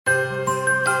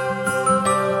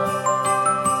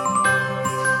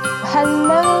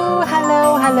Hello,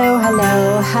 hello, hello,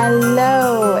 hello,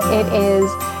 hello. It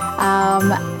is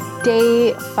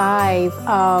day 5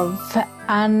 of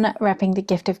unwrapping the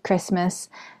gift of Christmas,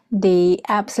 the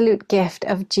absolute gift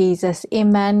of Jesus,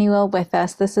 Emmanuel with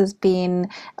us. This has been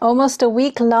almost a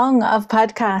week long of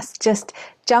podcasts, just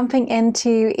jumping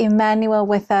into Emmanuel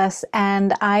with us,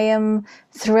 and I am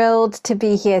thrilled to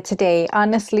be here today.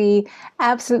 Honestly,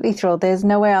 absolutely thrilled. There's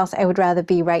nowhere else I would rather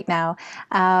be right now.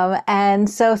 And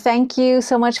so thank you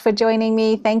so much for joining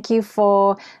me. Thank you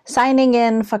for signing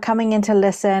in, for coming in to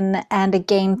listen. And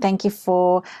again, thank you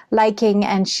for liking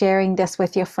and sharing this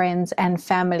with your friends and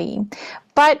family.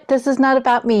 But this is not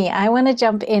about me. I want to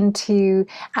jump into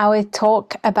our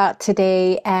talk about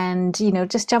today and,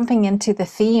 just jumping into the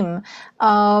theme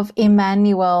of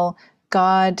Emmanuel,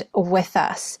 God with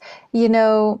us.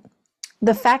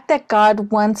 The fact that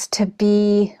God wants to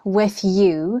be with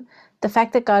you, the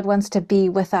fact that God wants to be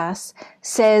with us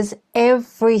says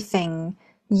everything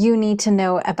you need to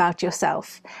know about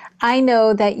yourself. I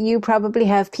know that you probably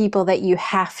have people that you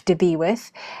have to be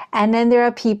with, and then there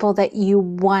are people that you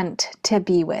want to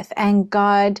be with. And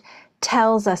God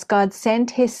tells us, God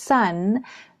sent his son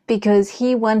because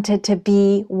he wanted to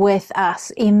be with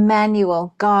us.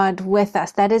 Emmanuel, God with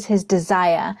us. That is his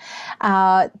desire,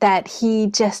 that he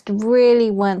just really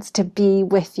wants to be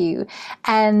with you.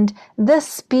 And this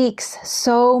speaks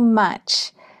so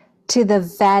much to the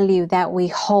value that we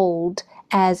hold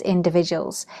as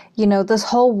individuals. This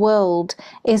whole world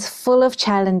is full of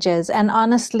challenges, and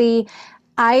honestly,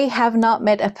 I have not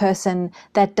met a person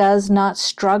that does not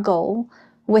struggle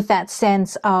with that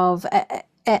sense of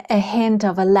a hint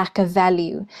of a lack of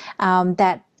value,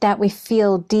 that we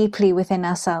feel deeply within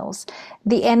ourselves.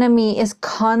 The enemy is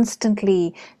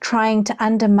constantly trying to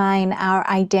undermine our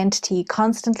identity,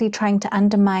 constantly trying to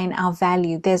undermine our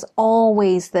value. There's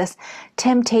always this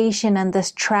temptation and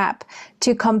this trap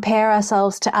to compare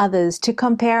ourselves to others, to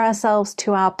compare ourselves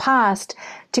to our past,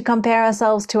 to compare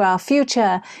ourselves to our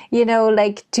future,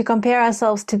 to compare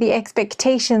ourselves to the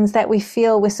expectations that we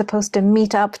feel we're supposed to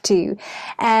meet up to.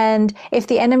 And if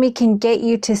the enemy can get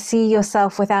you to see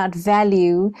yourself without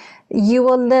value, you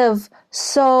will live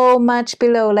so much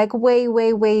below, way,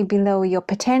 way, way below your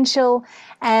potential,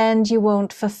 and you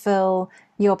won't fulfill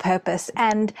your purpose.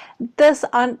 And this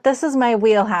is my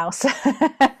wheelhouse.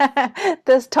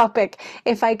 This topic,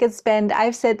 if I could spend,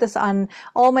 I've said this on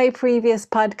all my previous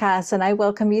podcasts, and I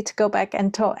welcome you to go back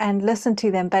and talk and listen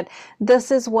to them. But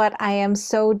this is what I am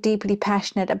so deeply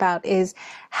passionate about, is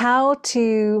how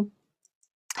to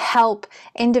help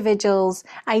individuals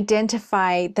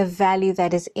identify the value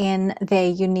that is in their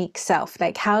unique self,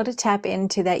 how to tap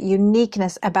into that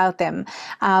uniqueness about them,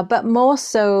 but more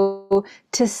so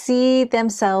to see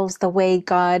themselves the way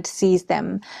God sees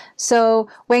them. So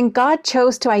when God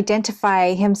chose to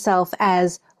identify himself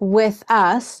as with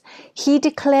us, he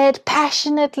declared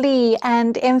passionately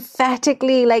and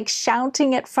emphatically,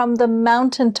 shouting it from the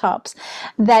mountaintops,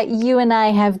 that you and I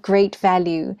have great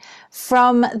value.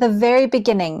 From the very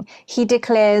beginning, he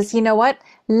declares,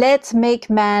 let's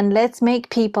make man, let's make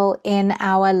people in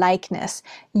our likeness.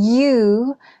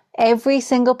 You, every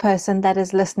single person that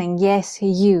is listening, yes,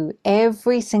 you,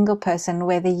 every single person,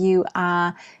 whether you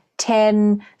are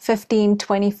 10, 15,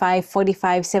 25,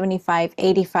 45, 75,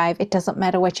 85, it doesn't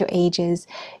matter what your age is.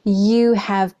 You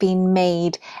have been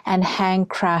made and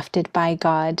handcrafted by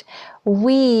God.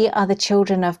 We are the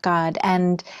children of God,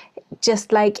 and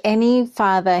just like any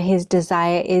father, his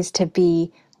desire is to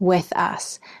be with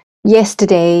us.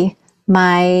 Yesterday,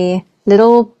 my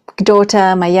little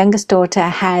daughter, my youngest daughter,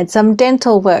 had some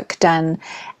dental work done,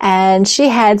 and she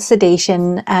had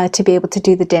sedation to be able to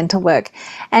do the dental work,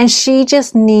 and she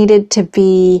just needed to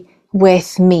be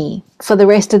with me for the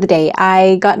rest of the day.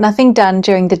 I got nothing done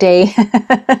during the day.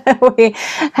 We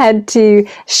had to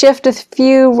shift a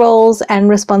few roles and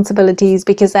responsibilities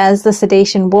because as the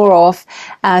sedation wore off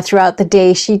throughout the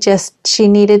day, she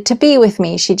needed to be with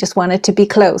me. She just wanted to be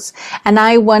close. And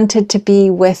I wanted to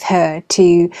be with her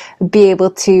to be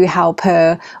able to help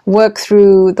her work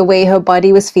through the way her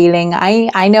body was feeling.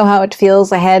 I know how it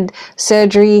feels. I had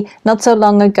surgery not so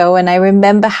long ago, and I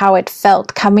remember how it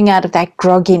felt coming out of that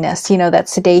grogginess, that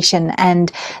sedation.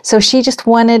 And so she just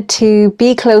wanted to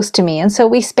be close to me. And so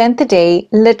we spent the day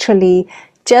literally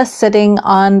just sitting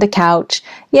on the couch,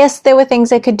 yes, there were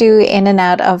things I could do in and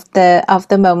out of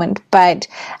the moment, but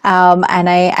and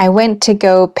I went to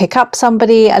go pick up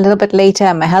somebody a little bit later,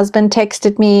 and my husband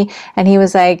texted me, and he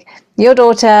was like, your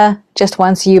daughter just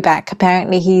wants you back.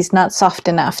 Apparently he's not soft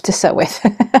enough to sew with.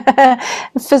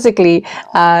 Physically,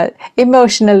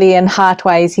 emotionally and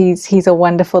heart-wise, he's a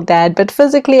wonderful dad, but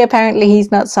physically, apparently he's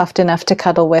not soft enough to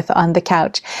cuddle with on the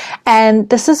couch. And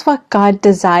this is what God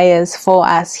desires for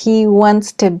us. He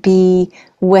wants to be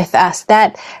with us.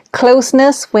 That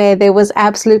closeness where there was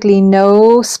absolutely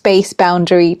no space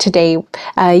boundary today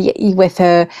with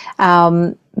her.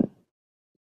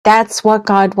 That's what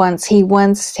God wants.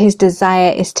 His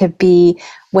desire is to be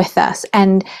with us.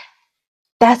 And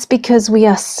that's because we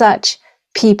are such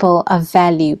people of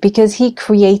value, because he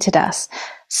created us.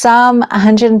 Psalm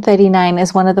 139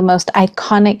 is one of the most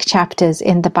iconic chapters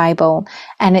in the Bible,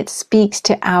 and it speaks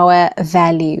to our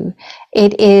value.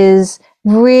 It is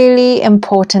really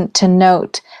important to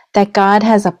note that God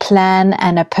has a plan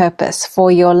and a purpose for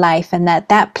your life, and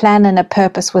that plan and a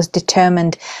purpose was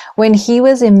determined when he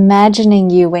was imagining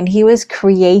you, when he was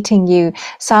creating you.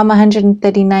 Psalm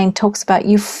 139 talks about,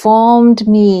 you formed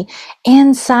me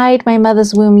inside my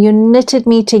mother's womb. You knitted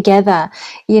me together.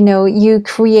 You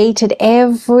created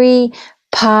every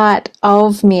part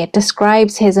of me. It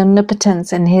describes his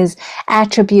omnipotence and his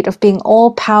attribute of being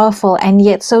all powerful and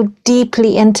yet so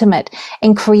deeply intimate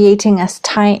in creating us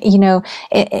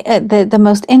the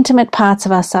most intimate parts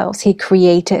of ourselves he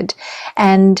created.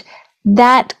 And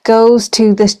that goes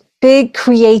to this big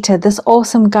creator. This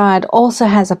awesome God also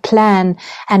has a plan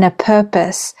and a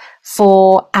purpose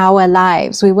for our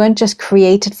lives. We weren't just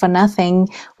created for nothing.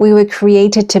 We were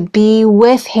created to be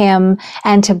with him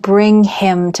and to bring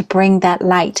that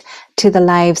light to the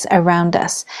lives around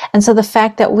us. And so the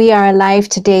fact that we are alive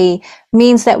today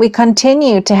means that we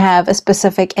continue to have a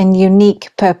specific and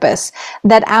unique purpose,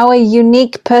 that our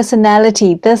unique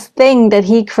personality, this thing that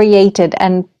he created,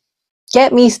 and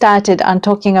get me started on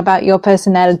talking about your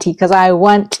personality because I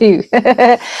want to.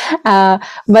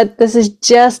 But this is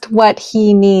just what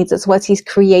he needs. It's what he's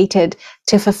created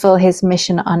to fulfill his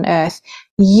mission on earth.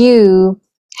 You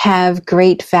have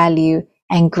great value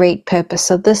and great purpose.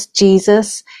 So this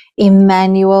Jesus,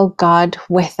 Emmanuel, God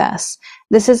with us,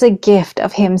 this is a gift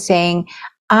of him saying,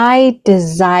 I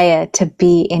desire to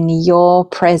be in your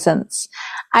presence.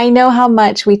 I know how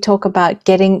much we talk about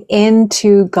getting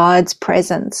into God's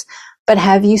presence, but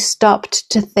have you stopped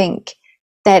to think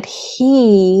that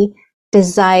he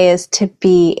desires to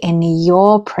be in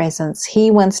your presence?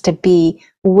 He wants to be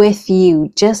with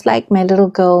you, just like my little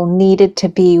girl needed to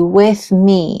be with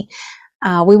me.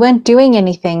 We weren't doing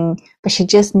anything, but she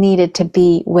just needed to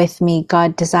be with me.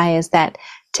 God desires that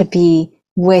to be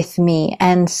with me.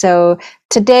 And so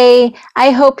today,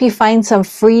 I hope you find some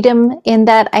freedom in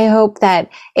that. I hope that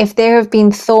if there have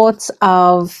been thoughts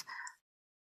of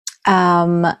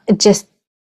just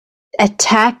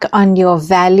attack on your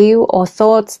value, or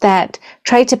thoughts that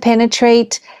try to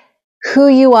penetrate who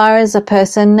you are as a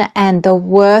person and the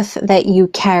worth that you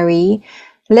carry,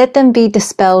 let them be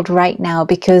dispelled right now,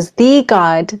 because the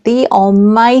God, the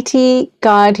Almighty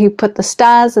God who put the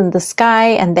stars and the sky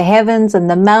and the heavens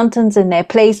and the mountains in their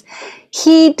place,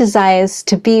 he desires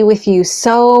to be with you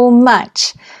so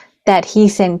much that he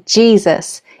sent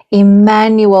Jesus,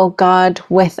 Emmanuel, God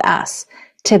with us,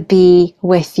 to be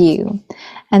with you.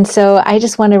 And so I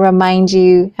just want to remind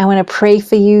you, I want to pray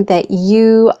for you that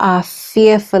you are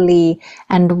fearfully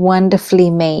and wonderfully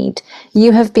made.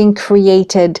 You have been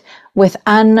created with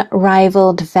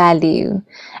unrivaled value.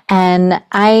 And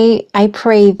I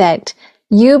pray that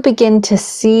you begin to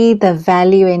see the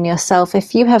value in yourself.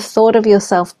 If you have thought of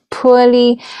yourself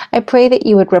poorly, I pray that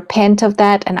you would repent of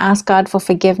that and ask God for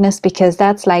forgiveness, because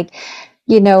that's like,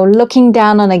 looking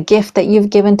down on a gift that you've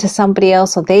given to somebody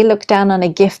else, or they look down on a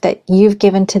gift that you've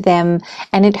given to them,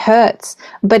 and it hurts.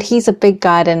 But he's a big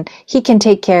God and he can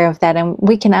take care of that, and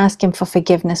we can ask him for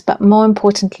forgiveness. But more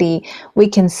importantly, we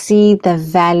can see the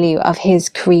value of his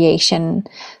creation.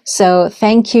 So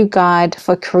thank you, God,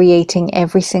 for creating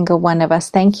every single one of us.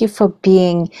 Thank you for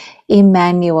being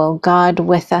Emmanuel, God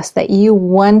with us, that you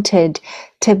wanted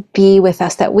to be with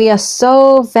us, that we are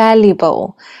so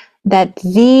valuable that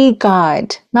the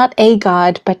God, not a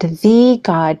God, but the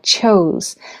God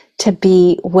chose to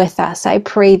be with us. I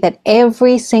pray that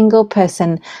every single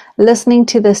person listening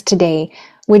to this today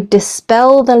would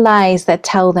dispel the lies that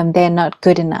tell them they're not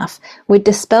good enough, would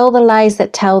dispel the lies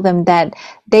that tell them that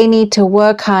they need to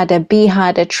work harder, be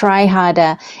harder, try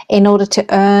harder in order to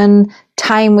earn,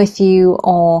 time with you,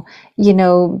 or,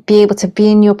 be able to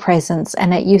be in your presence,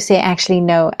 and that you say, actually,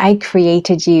 no, I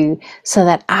created you so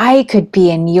that I could be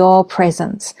in your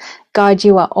presence. God,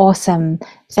 you are awesome.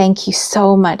 Thank you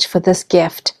so much for this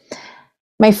gift.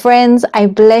 My friends, I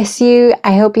bless you.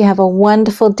 I hope you have a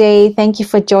wonderful day. Thank you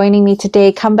for joining me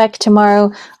today. Come back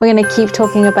tomorrow. We're going to keep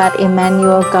talking about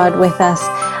Emmanuel, God with us.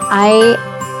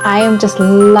 I am just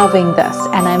loving this,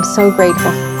 and I'm so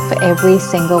grateful for every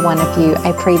single one of you.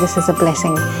 I pray this is a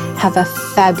blessing. Have a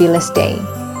fabulous day.